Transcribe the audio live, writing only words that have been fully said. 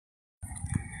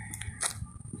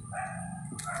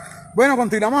Bueno,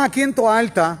 continuamos aquí en Toa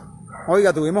Alta.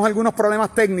 Oiga, tuvimos algunos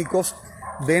problemas técnicos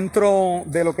dentro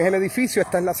de lo que es el edificio.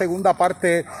 Esta es la segunda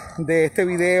parte de este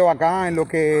video acá en lo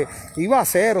que iba a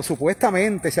ser o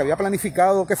supuestamente se había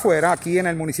planificado que fuera aquí en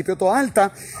el municipio de Toa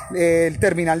Alta, el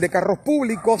terminal de carros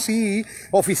públicos y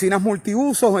oficinas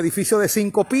multiusos, un edificio de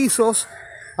 5 pisos.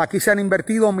 Aquí se han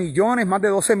invertido millones, más de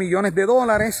 12 millones de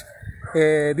dólares.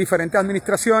 Diferentes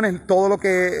administraciones, todo lo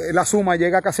que la suma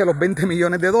llega casi a los 20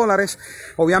 millones de dólares,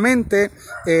 obviamente,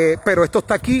 pero esto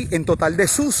está aquí en total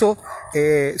desuso,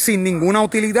 sin ninguna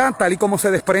utilidad, tal y como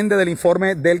se desprende del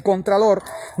informe del Contralor.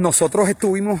 Nosotros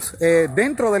estuvimos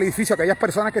dentro del edificio, aquellas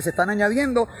personas que se están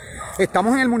añadiendo,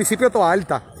 estamos en el municipio de Toa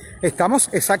Alta, estamos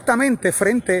exactamente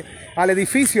frente al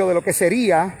edificio de lo que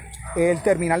sería el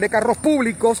terminal de carros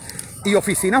públicos y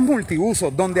oficinas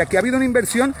multiusos, donde aquí ha habido una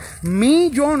inversión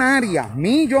millonaria.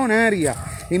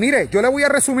 Y mire, yo le voy a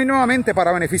resumir nuevamente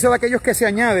para beneficio de aquellos que se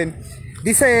añaden.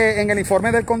 Dice en el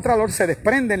informe del Contralor, se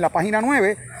desprende en la página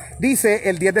 9, dice: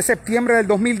 el 10 de septiembre del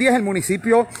 2010 el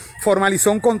municipio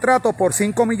formalizó un contrato por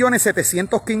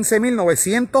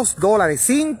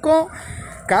 $5.715.900,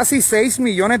 casi 6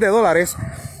 millones de dólares,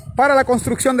 para la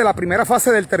construcción de la primera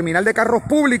fase del terminal de carros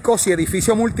públicos y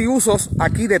edificio multiusos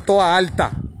aquí de Toa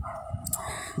Alta.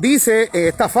 Dice,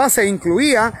 esta fase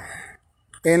incluía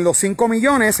en los 5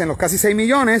 millones, en los casi 6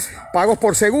 millones, pagos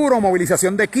por seguro,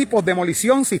 movilización de equipos,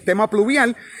 demolición, sistema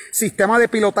pluvial, sistema de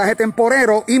pilotaje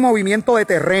temporero y movimiento de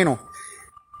terreno.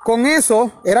 Con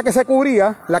eso era que se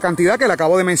cubría la cantidad que le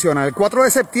acabo de mencionar. El 4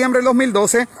 de septiembre del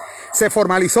 2012 se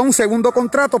formalizó un segundo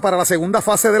contrato para la segunda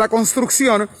fase de la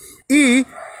construcción y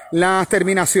las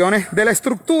terminaciones de la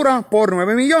estructura por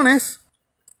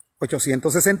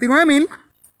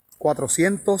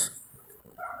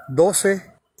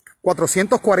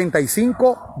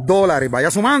 $9.869.445.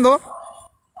 Vaya sumando.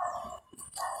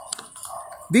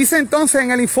 Dice entonces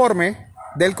en el informe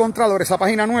del Contralor, esa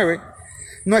página 9,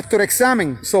 nuestro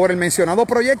examen sobre el mencionado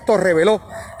proyecto reveló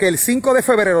que el 5 de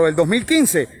febrero del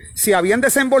 2015 se habían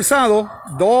desembolsado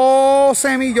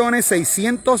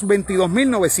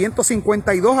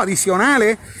 $12.622.952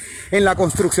 adicionales en la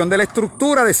construcción de la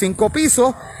estructura de 5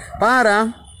 pisos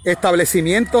para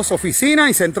establecimientos, oficinas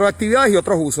y centros de actividades y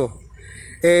otros usos.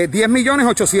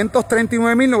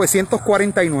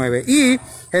 10.839.949. Y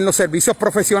en los servicios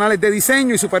profesionales de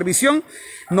diseño y supervisión,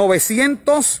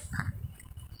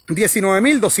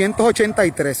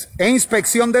 919.283. E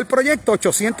inspección del proyecto,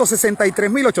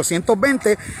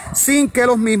 863.820, sin que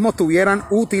los mismos tuvieran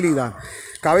utilidad.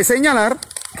 Cabe señalar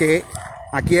que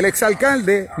aquí el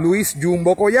exalcalde Luis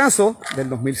Jumbo Collazo, del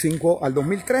 2005 al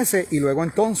 2013, y luego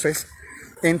entonces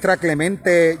entra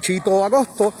Clemente Chito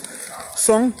Agosto,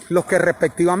 son los que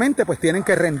respectivamente pues tienen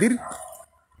que rendir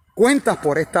cuentas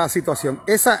por esta situación.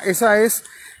 Eso es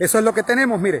lo que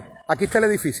tenemos. Mire, aquí está el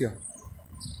edificio.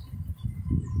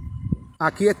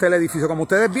 Aquí está el edificio. Como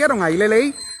ustedes vieron, ahí le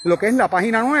leí lo que es la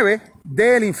página 9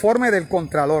 del informe del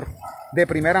Contralor de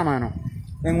primera mano.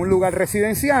 En un lugar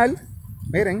residencial,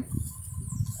 miren,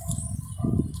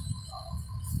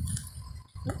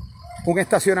 un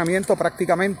estacionamiento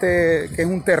prácticamente que es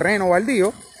un terreno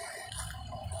baldío.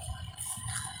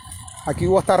 Aquí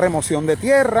hubo hasta remoción de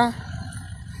tierra.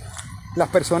 Las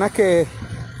personas que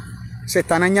se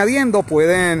están añadiendo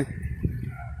pueden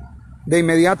de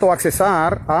inmediato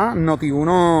accesar a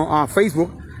Noti1, a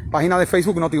Facebook, página de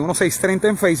Facebook Noti1 630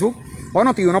 en Facebook, o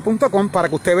noti1.com, para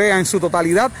que usted vea en su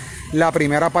totalidad la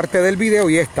primera parte del video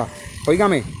y esta.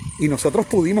 Óigame, y nosotros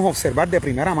pudimos observar de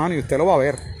primera mano, y usted lo va a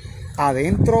ver,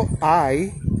 adentro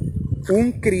hay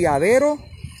un criadero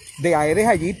de Aedes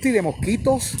aegypti y de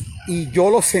mosquitos, y yo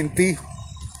lo sentí,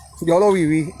 yo lo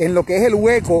viví, en lo que es el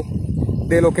hueco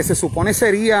de lo que se supone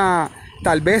sería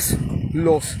tal vez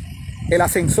el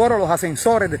ascensor o los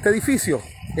ascensores de este edificio.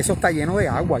 Eso está lleno de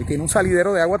agua y tiene un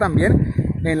salidero de agua también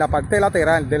en la parte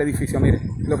lateral del edificio. Mire,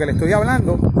 lo que le estoy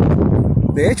hablando,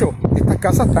 de hecho, estas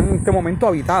casas están en este momento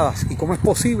habitadas. ¿Y cómo es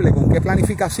posible? ¿Con qué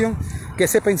planificación? ¿Qué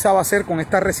se pensaba hacer con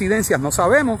estas residencias? No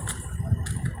sabemos.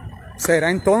 Será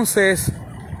entonces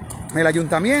el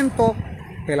ayuntamiento,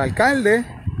 el alcalde,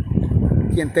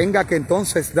 quien tenga que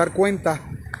entonces dar cuenta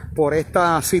por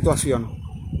esta situación.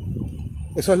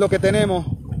 Eso es lo que tenemos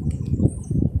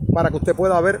para que usted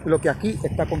pueda ver lo que aquí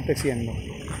está aconteciendo.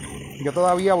 Yo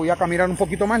todavía voy a caminar un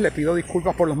poquito más. Le pido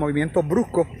disculpas por los movimientos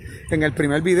bruscos. En el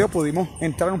primer video pudimos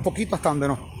entrar un poquito hasta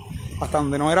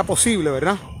donde no era posible,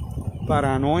 ¿verdad?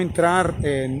 Para no entrar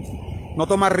no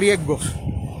tomar riesgos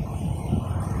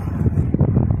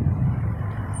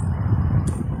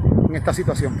en esta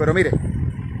situación. Pero mire,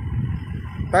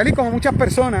 tal y como muchas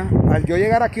personas, al yo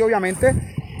llegar aquí,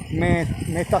 obviamente me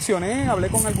estacioné, hablé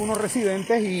con algunos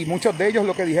residentes y muchos de ellos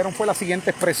lo que dijeron fue la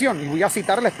siguiente expresión, y voy a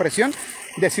citar la expresión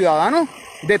de ciudadanos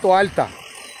de Toa Alta.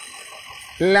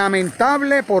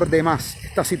 Lamentable por demás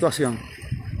esta situación.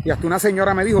 Y hasta una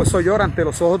señora me dijo, eso llora ante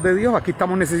los ojos de Dios, aquí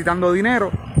estamos necesitando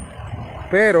dinero,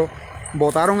 pero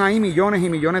botaron ahí millones y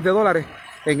millones de dólares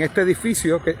en este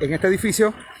edificio que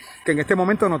en este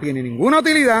momento no tiene ninguna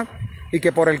utilidad y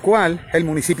que por el cual el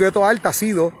municipio de Toa Alta ha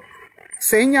sido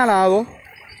señalado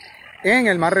en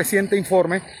el más reciente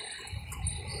informe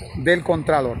del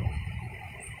Contralor,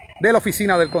 de la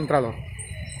oficina del Contralor.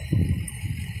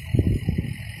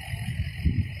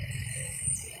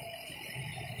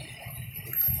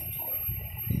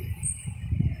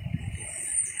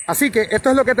 Así que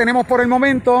esto es lo que tenemos por el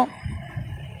momento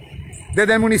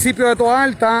desde el municipio de Toa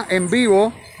Alta, en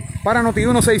vivo para Noti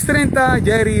 1630,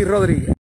 Jerry Rodríguez.